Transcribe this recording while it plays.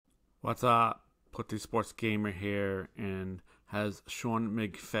What's up? Putty Sports Gamer here, and has Sean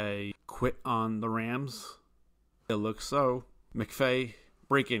McVay quit on the Rams? It looks so. McVay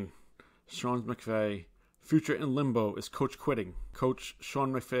breaking. Sean McVay, future in limbo, is coach quitting. Coach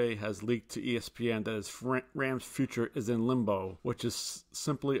Sean McVay has leaked to ESPN that his Rams future is in limbo, which is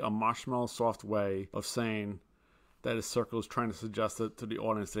simply a marshmallow soft way of saying that his circle is trying to suggest it to the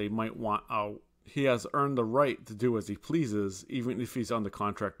audience that he might want out. He has earned the right to do as he pleases, even if he's under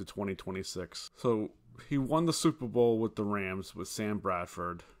contract to 2026. So he won the Super Bowl with the Rams with Sam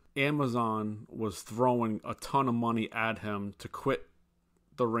Bradford. Amazon was throwing a ton of money at him to quit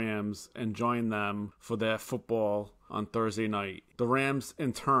the Rams and join them for their football on Thursday night. The Rams,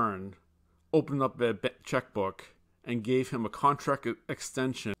 in turn, opened up their checkbook and gave him a contract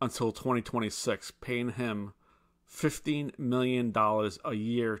extension until 2026, paying him $15 million a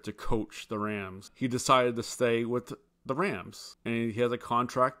year to coach the Rams. He decided to stay with the Rams, and he has a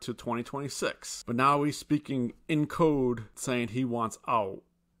contract to 2026. But now he's speaking in code, saying he wants out.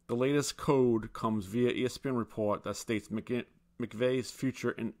 The latest code comes via ESPN report that states McVay's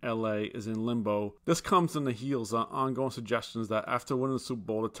future in LA is in limbo. This comes in the heels of ongoing suggestions that after winning the Super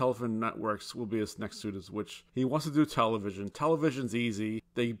Bowl, the television networks will be his next suitors, which he wants to do television. Television's easy.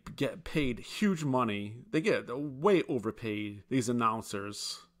 They get paid huge money. They get way overpaid, these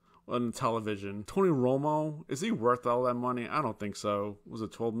announcers on television. Tony Romo, is he worth all that money? I don't think so. Was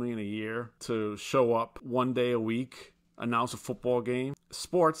it $12 million a year to show up one day a week, announce a football game?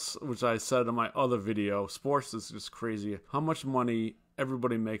 Sports, which I said in my other video, sports is just crazy. How much money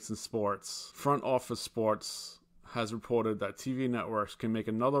everybody makes in sports. Front office sports has reported that TV networks can make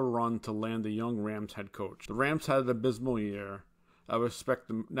another run to land the young Rams head coach. The Rams had an abysmal year. I would expect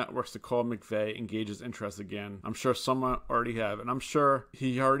the networks to call McVay and gauge his interest again. I'm sure some already have, and I'm sure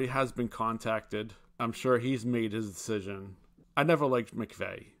he already has been contacted. I'm sure he's made his decision. I never liked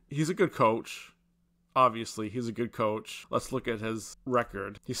McVay. He's a good coach. Obviously, he's a good coach. Let's look at his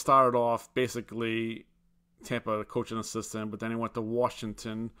record. He started off basically Tampa coach and assistant, but then he went to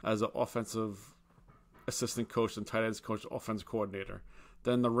Washington as an offensive assistant coach and tight ends coach, offensive coordinator.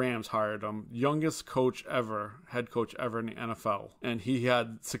 Then the Rams hired him. Youngest coach ever, head coach ever in the NFL. And he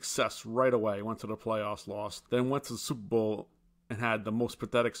had success right away. Went to the playoffs, lost. Then went to the Super Bowl and had the most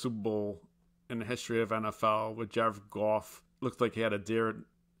pathetic Super Bowl in the history of NFL with Jared Goff. Looked like he had a deer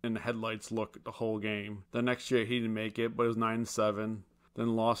in the headlights look the whole game. The next year he didn't make it, but it was 9-7.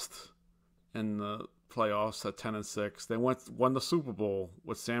 Then lost in the playoffs at 10-6. They won the Super Bowl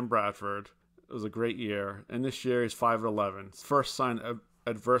with Sam Bradford. It was a great year. And this year he's 5-11. First sign of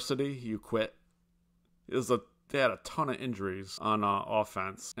adversity, you quit. They had a ton of injuries on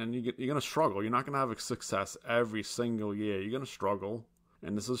offense, and you're gonna struggle. You're not gonna have a success every single year. You're gonna struggle,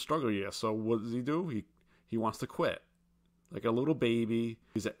 and this is a struggle year. So what does he do? He wants to quit. Like a little baby,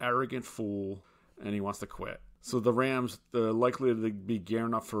 he's an arrogant fool, and he wants to quit. So the Rams, they're likely to be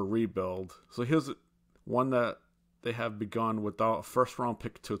gearing up for a rebuild. So here's one that they have begun without a first-round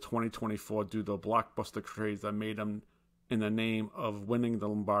pick till 2024 due to blockbuster trades that made them in the name of winning the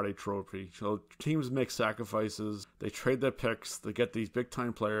Lombardi Trophy. So teams make sacrifices. They trade their picks to get these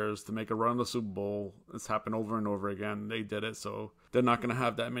big-time players to make a run to the Super Bowl. It's happened over and over again. They did it, so they're not going to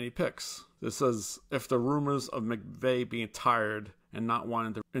have that many picks. This says, if the rumors of McVay being tired and not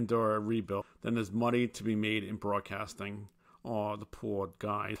wanting to endure a rebuild, then there's money to be made in broadcasting. Oh, the poor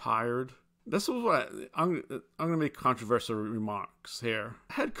guy. Tired? This is what I'm going to make controversial remarks here.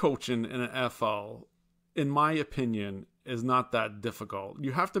 Head coaching in an NFL, in my opinion, is not that difficult.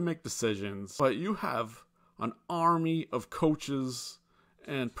 You have to make decisions, but you have an army of coaches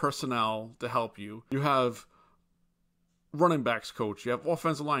and personnel to help you. You have running backs coach, you have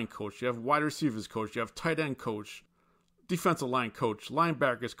offensive line coach, you have wide receivers coach, you have tight end coach, defensive line coach,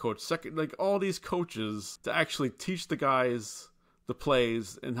 linebackers coach, second, like all these coaches to actually teach the guys the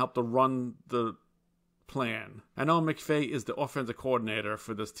plays and help to run the plan. I know McVay is the offensive coordinator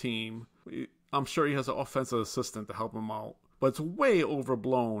for this team. I'm sure he has an offensive assistant to help him out. But it's way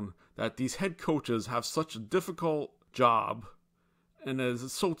overblown that these head coaches have such a difficult job and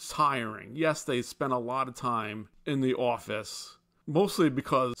it's so tiring. Yes, they spend a lot of time in the office, mostly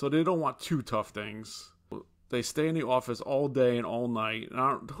because so they don't want too tough things. They stay in the office all day and all night.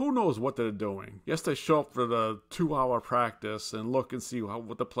 And who knows what they're doing? Yes, they show up for the 2-hour practice and look and see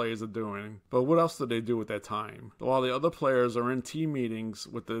what the players are doing. But what else do they do with their time? While the other players are in team meetings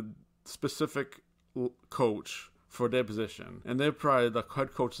with the specific coach for their position. And they're probably the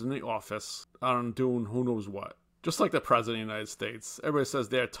head coaches in the office doing who knows what. Just like the president of the United States. Everybody says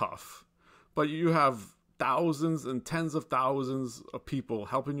they're tough. But you have thousands and tens of thousands of people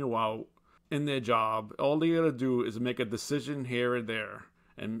helping you out in their job. All they gotta do is make a decision here and there.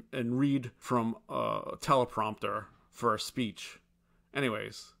 and read from a teleprompter for a speech.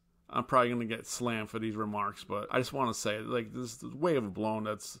 Anyways, I'm probably going to get slammed for these remarks, but I just want to say, like, this is way overblown.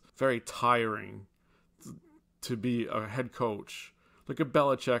 That's very tiring to be a head coach. Look at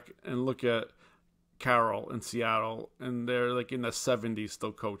Belichick and look at Carroll in Seattle, and they're like in the 70s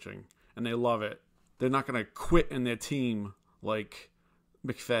still coaching, and they love it. They're not going to quit in their team like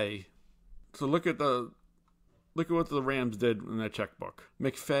McVay. So look at what the Rams did in their checkbook.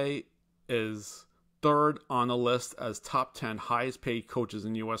 McVay is third on the list as top 10 highest paid coaches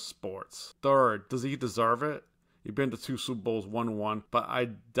in U.S. sports. Third. Does he deserve it? He's been to 2 Super Bowls, won 1, but I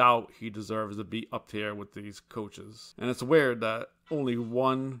doubt he deserves to be up here with these coaches. And it's weird that only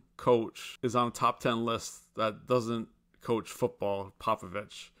one coach is on a top 10 list that doesn't coach football,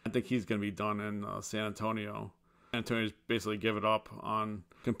 Popovich. I think he's going to be done in San Antonio. San Antonio's basically given up on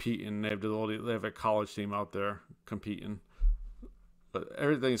competing. They have a college team out there competing. But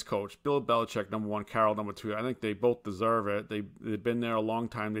everything's coached. Bill Belichick, number 1, Carroll, number 2. I think they both deserve it. They've been there a long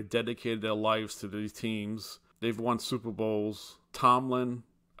time. They dedicated their lives to these teams. They've won Super Bowls. Tomlin,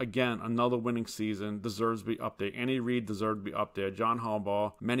 again, another winning season, deserves to be up there. Andy Reid deserves to be up there. John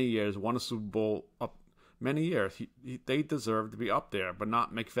Harbaugh, many years, won a Super Bowl up many years. They deserve to be up there, but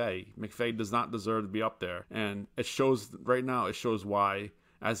not McVay. McVay does not deserve to be up there. And it shows right now, it shows why,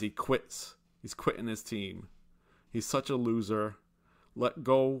 as he quits. He's quitting his team. He's such a loser. Let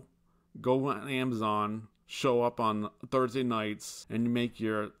go on Amazon, show up on Thursday nights, and you make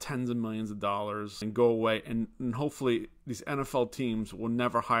your tens of millions of dollars and go away. And hopefully these NFL teams will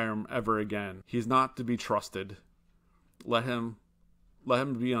never hire him ever again. He's not to be trusted. Let him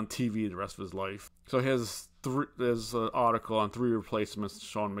be on TV the rest of his life. So there's an article on 3 replacements to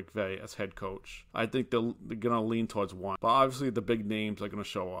Sean McVay as head coach. I think they're going to lean towards 1. But obviously the big names are going to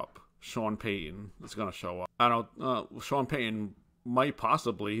show up. Sean Payton is going to show up. Sean Payton might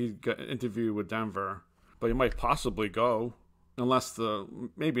possibly, he got an interview with Denver, but he might possibly go, unless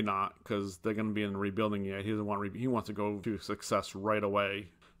maybe not, because they're going to be in rebuilding yet. He doesn't want he wants to go to success right away.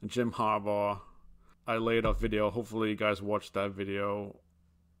 And Jim Harbaugh, I laid a video. Hopefully you guys watched that video.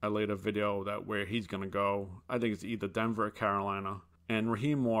 I laid a video where he's going to go. I think it's either Denver or Carolina. And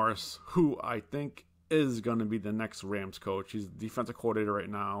Raheem Morris, who I think is going to be the next Rams coach. He's the defensive coordinator right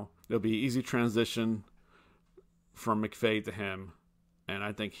now. It'll be an easy transition from McVay to him, and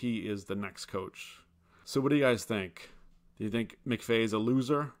I think he is the next coach. So what do you guys think? Do you think McVay is a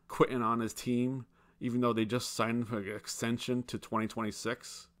loser, quitting on his team, even though they just signed him for an extension to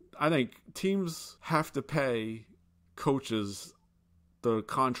 2026? I think teams have to pay coaches the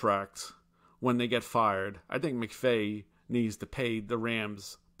contract when they get fired. I think McVay needs to pay the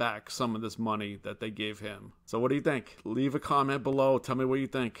Rams back some of this money that they gave him. So what do you think? Leave a comment below. Tell me what you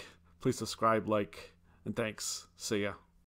think. Please subscribe, like, and thanks. See ya.